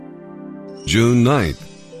June 9th.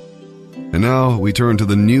 And now we turn to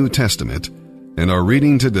the New Testament, and our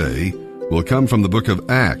reading today will come from the book of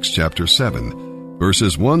Acts, chapter 7,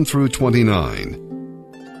 verses 1 through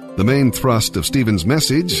 29. The main thrust of Stephen's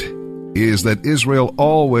message is that Israel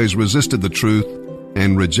always resisted the truth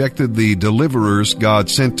and rejected the deliverers God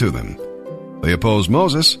sent to them. They opposed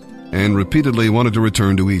Moses and repeatedly wanted to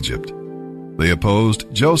return to Egypt. They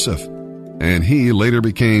opposed Joseph, and he later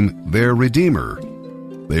became their redeemer.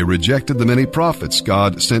 They rejected the many prophets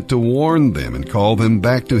God sent to warn them and call them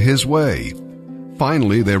back to his way.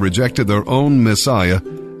 Finally, they rejected their own Messiah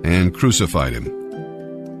and crucified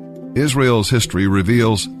him. Israel's history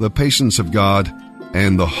reveals the patience of God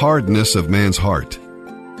and the hardness of man's heart.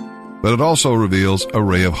 But it also reveals a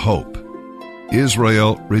ray of hope.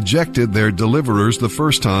 Israel rejected their deliverers the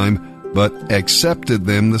first time, but accepted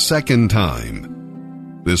them the second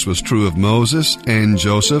time. This was true of Moses and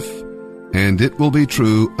Joseph, and it will be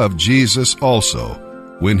true of Jesus also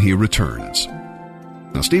when he returns.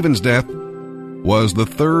 Now, Stephen's death was the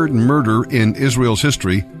third murder in Israel's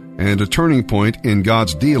history and a turning point in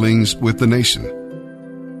God's dealings with the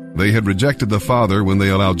nation. They had rejected the Father when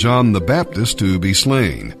they allowed John the Baptist to be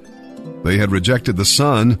slain. They had rejected the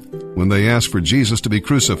Son when they asked for Jesus to be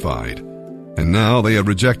crucified. And now they have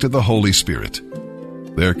rejected the Holy Spirit.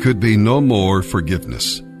 There could be no more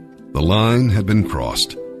forgiveness. The line had been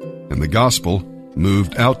crossed, and the gospel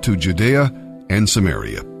moved out to Judea and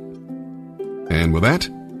Samaria. And with that,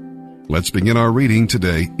 let's begin our reading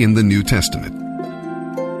today in the New Testament.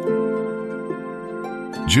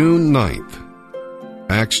 June 9th,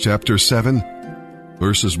 Acts chapter 7,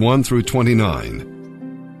 verses 1 through 29.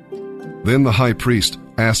 Then the high priest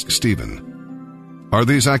asked Stephen, "Are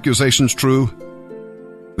these accusations true?"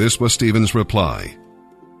 This was Stephen's reply.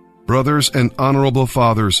 "Brothers and honorable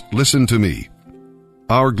fathers, listen to me.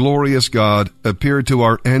 Our glorious God appeared to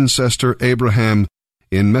our ancestor Abraham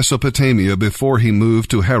in Mesopotamia before he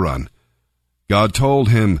moved to Haran. God told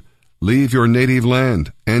him, 'Leave your native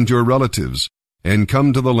land and your relatives, and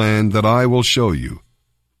come to the land that I will show you.'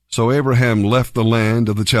 So Abraham left the land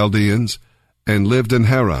of the Chaldeans and lived in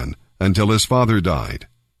Haran until his father died.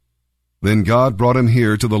 Then God brought him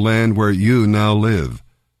here to the land where you now live.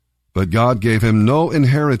 But God gave him no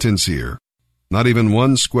inheritance here, not even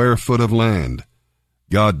 1 square foot of land.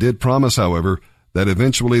 God did promise, however, that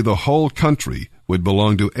eventually the whole country would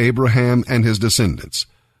belong to Abraham and his descendants,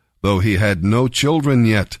 though he had no children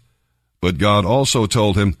yet. But God also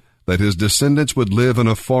told him that his descendants would live in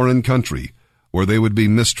a foreign country, where they would be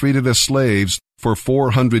mistreated as slaves for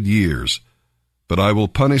 400 years. But I will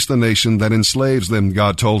punish the nation that enslaves them,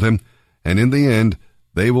 God told him, and in the end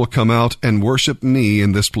they will come out and worship me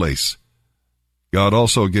in this place." God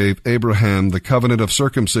also gave Abraham the covenant of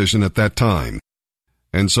circumcision at that time.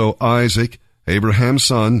 And so Isaac, Abraham's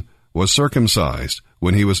son, was circumcised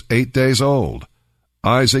when he was 8 days old.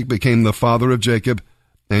 Isaac became the father of Jacob,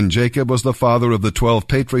 and Jacob was the father of the 12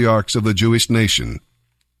 patriarchs of the Jewish nation.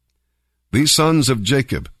 These sons of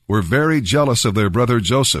Jacob were very jealous of their brother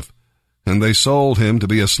Joseph, and they sold him to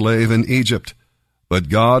be a slave in Egypt. But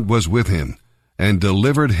God was with him, and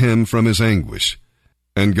delivered him from his anguish.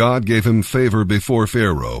 And God gave him favor before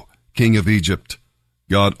Pharaoh, king of Egypt.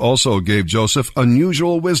 God also gave Joseph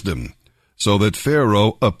unusual wisdom, so that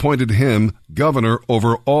Pharaoh appointed him governor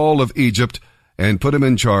over all of Egypt, and put him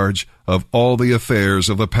in charge of all the affairs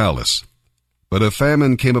of the palace. But a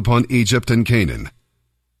famine came upon Egypt and Canaan.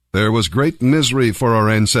 There was great misery for our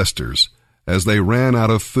ancestors, as they ran out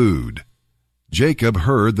of food. Jacob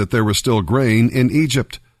heard that there was still grain in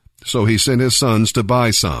Egypt, so he sent his sons to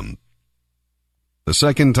buy some. The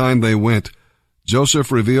second time they went,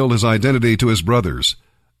 Joseph revealed his identity to his brothers,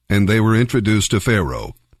 and they were introduced to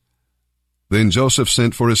Pharaoh. Then Joseph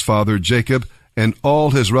sent for his father Jacob and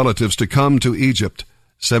all his relatives to come to Egypt,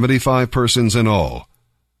 75 persons in all.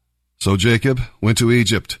 So Jacob went to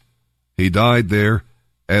Egypt. He died there,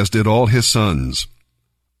 as did all his sons.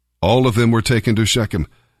 All of them were taken to Shechem,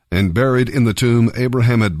 and buried in the tomb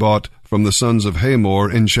Abraham had bought from the sons of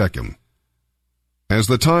Hamor in Shechem. As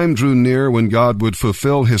the time drew near when God would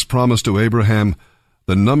fulfill his promise to Abraham,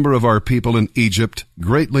 the number of our people in Egypt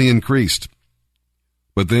greatly increased.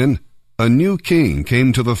 But then a new king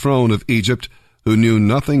came to the throne of Egypt who knew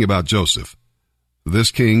nothing about Joseph.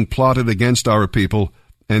 This king plotted against our people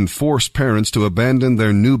and forced parents to abandon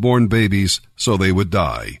their newborn babies so they would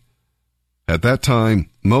die. At that time,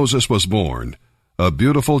 Moses was born, a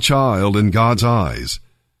beautiful child in God's eyes.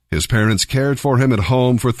 His parents cared for him at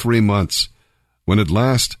home for 3 months. When at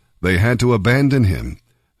last they had to abandon him,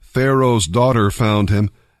 Pharaoh's daughter found him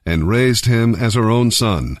and raised him as her own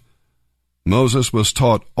son. Moses was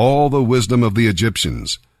taught all the wisdom of the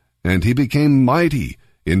Egyptians, and he became mighty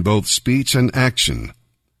in both speech and action.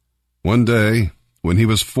 One day, when he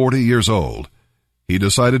was 40 years old, he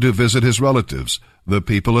decided to visit his relatives, the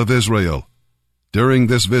people of Israel. During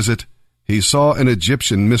this visit, he saw an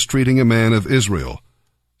Egyptian mistreating a man of Israel.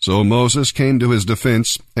 So Moses came to his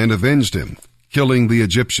defense and avenged him, killing the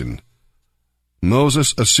Egyptian.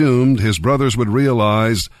 Moses assumed his brothers would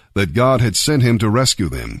realize that God had sent him to rescue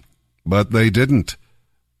them, but they didn't.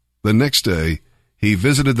 The next day, he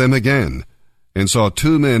visited them again and saw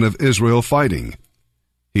 2 men of Israel fighting.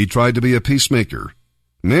 He tried to be a peacemaker.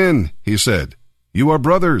 "Men," he said, "you are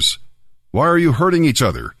brothers. Why are you hurting each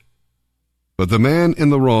other?" But the man in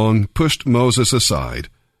the wrong pushed Moses aside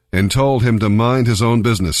and told him to mind his own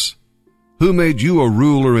business. "Who made you a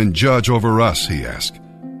ruler and judge over us?" he asked.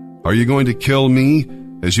 "Are you going to kill me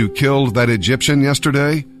as you killed that Egyptian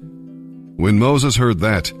yesterday?" When Moses heard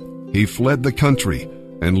that, he fled the country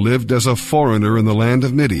and lived as a foreigner in the land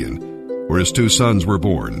of Midian, where his 2 sons were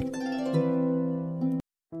born.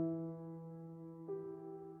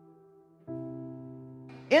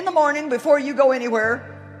 In the morning, before you go anywhere,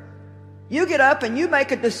 you get up and you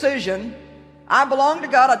make a decision. I belong to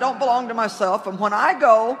God, I don't belong to myself. And when I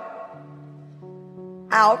go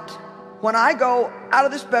out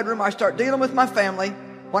of this bedroom, I start dealing with my family.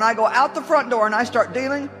 When I go out the front door and I start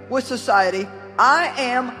dealing with society, I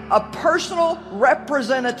am a personal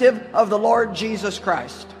representative of the Lord Jesus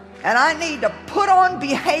Christ. And I need to put on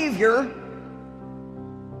behavior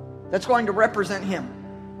that's going to represent Him.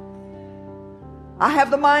 I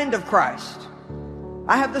have the mind of Christ.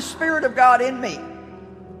 I have the Spirit of God in me.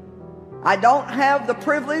 I don't have the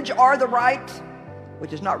privilege or the right,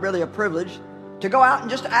 which is not really a privilege, to go out and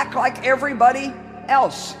just act like everybody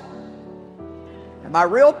else. And my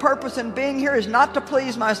real purpose in being here is not to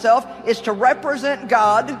please myself, it's to represent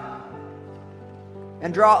God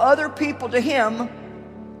and draw other people to Him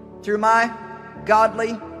through my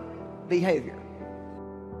godly behavior.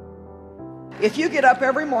 If you get up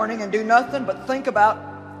every morning and do nothing but think about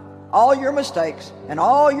all your mistakes and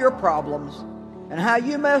all your problems and how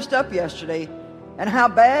you messed up yesterday and how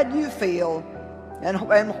bad you feel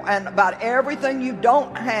and about everything you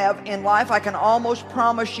don't have in life, I can almost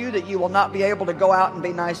promise you that you will not be able to go out and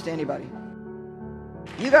be nice to anybody.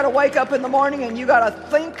 You got to wake up in the morning and you got to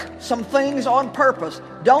think some things on purpose.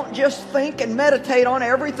 Don't just think and meditate on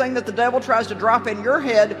everything that the devil tries to drop in your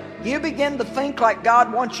head. You begin to think like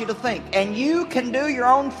God wants you to think. And you can do your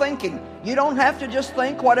own thinking. You don't have to just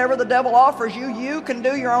think whatever the devil offers you. You can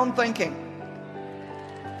do your own thinking.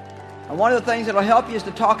 And one of the things that will help you is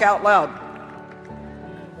to talk out loud.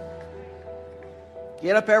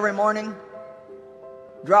 Get up every morning,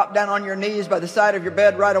 drop down on your knees by the side of your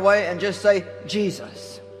bed right away and just say,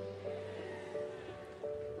 "Jesus.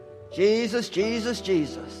 Jesus, Jesus,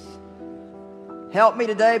 Jesus. Help me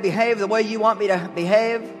today behave the way you want me to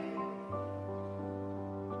behave."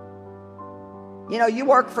 You know, you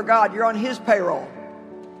work for God. You're on His payroll.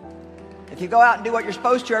 If you go out and do what you're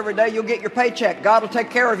supposed to every day, you'll get your paycheck. God will take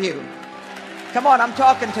care of you. Come on, I'm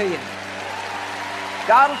talking to you.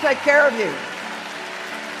 God will take care of you.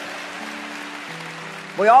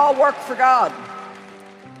 We all work for God.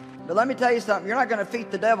 But let me tell you something. You're not going to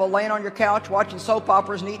defeat the devil laying on your couch watching soap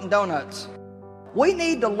operas and eating donuts. We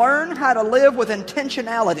need to learn how to live with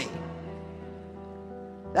intentionality.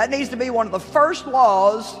 That needs to be one of the first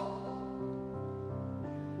laws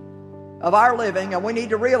of our living, and we need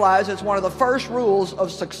to realize it's one of the first rules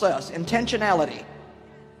of success, intentionality.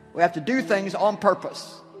 We have to do things on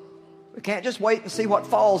purpose. We can't just wait and see what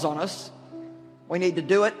falls on us. We need to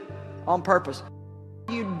do it on purpose.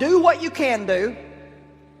 You do what you can do.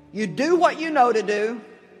 You do what you know to do,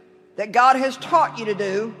 that God has taught you to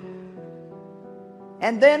do,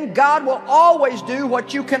 and then God will always do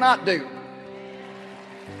what you cannot do.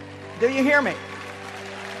 Do you hear me?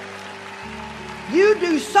 You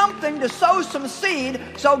do something to sow some seed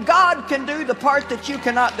so God can do the part that you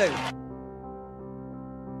cannot do.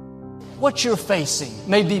 What you're facing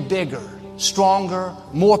may be bigger, stronger,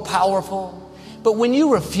 more powerful, but when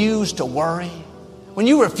you refuse to worry, when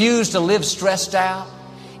you refuse to live stressed out,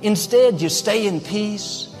 instead you stay in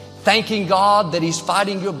peace, thanking God that He's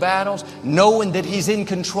fighting your battles, knowing that He's in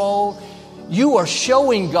control, you are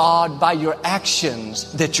showing God by your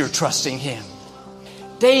actions that you're trusting Him.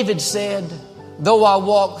 David said, "Though I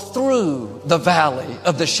walk through the valley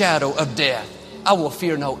of the shadow of death, I will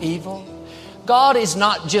fear no evil." God is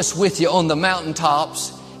not just with you on the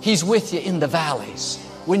mountaintops. He's with you in the valleys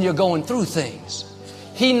when you're going through things.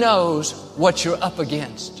 He knows what you're up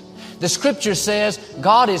against. The scripture says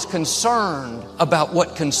God is concerned about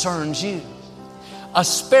what concerns you. A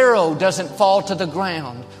sparrow doesn't fall to the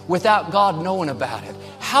ground without God knowing about it.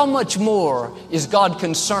 how much more is God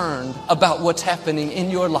concerned about what's happening in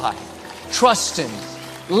your life? Trust Him.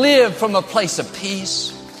 Live from a place of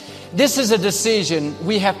peace. This is a decision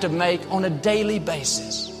we have to make on a daily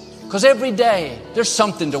basis. Because every day there's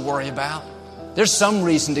something to worry about. There's some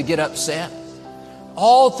reason to get upset.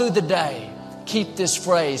 All through the day, keep this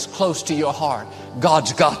phrase close to your heart.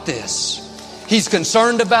 God's got this. He's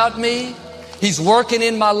concerned about me. He's working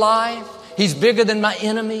in my life. He's bigger than my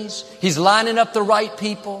enemies. He's lining up the right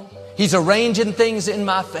people. He's arranging things in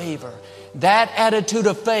my favor. That attitude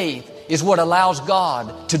of faith is what allows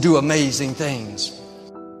God to do amazing things.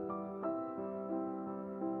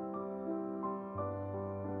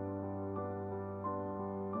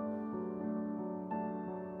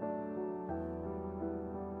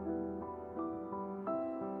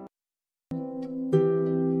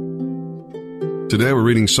 Today we're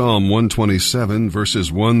reading Psalm 127,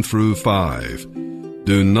 verses 1 through 5.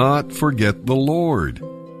 Do not forget the Lord.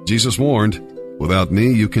 Jesus warned, without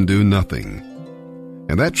me you can do nothing.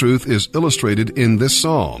 And that truth is illustrated in this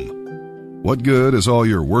psalm. What good is all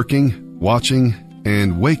your working, watching,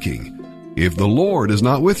 and waking if the Lord is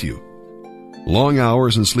not with you? Long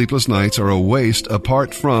hours and sleepless nights are a waste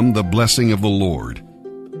apart from the blessing of the Lord.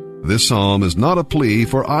 This psalm is not a plea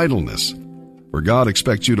for idleness, for God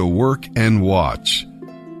expects you to work and watch,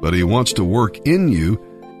 but He wants to work in you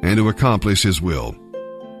and to accomplish His will.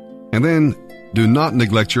 And then, do not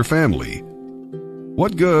neglect your family.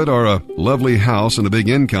 What good are a lovely house and a big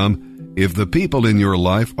income if the people in your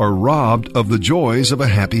life are robbed of the joys of a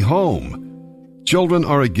happy home? Children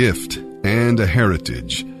are a gift and a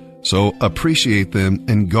heritage, so appreciate them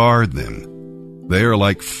and guard them. They are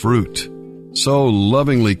like fruit, so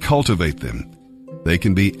lovingly cultivate them. They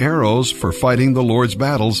can be arrows for fighting the Lord's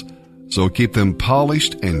battles, so keep them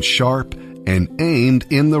polished and sharp and aimed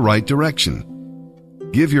in the right direction.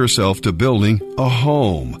 Give yourself to building a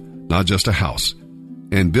home, not just a house,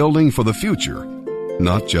 and building for the future,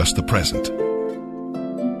 not just the present.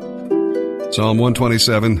 Psalm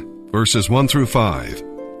 127, verses 1 through 5.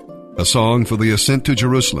 A song for the ascent to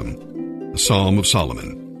Jerusalem, a Psalm of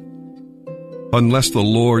Solomon. Unless the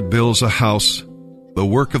Lord builds a house, the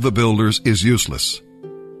work of the builders is useless.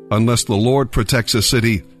 Unless the Lord protects a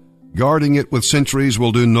city, guarding it with sentries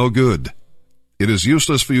will do no good. It is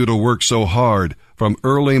useless for you to work so hard from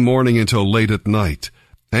early morning until late at night,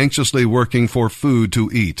 anxiously working for food to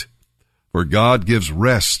eat. For God gives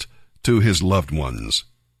rest to His loved ones.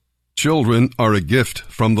 Children are a gift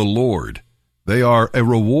from the Lord. They are a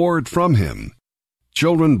reward from Him.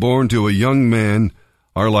 Children born to a young man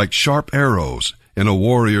are like sharp arrows in a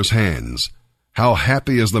warrior's hands. How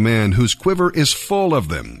happy is the man whose quiver is full of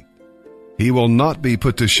them. He will not be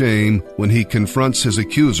put to shame when he confronts his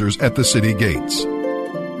accusers at the city gates.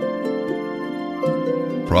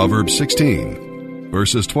 Proverbs 16,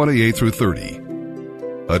 verses 28 through 30.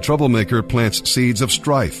 A troublemaker plants seeds of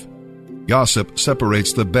strife. Gossip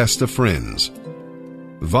separates the best of friends.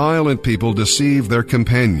 Violent people deceive their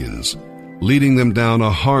companions, leading them down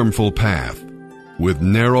a harmful path. With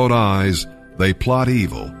narrowed eyes, they plot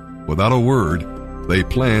evil. Without a word, they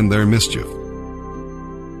plan their mischief.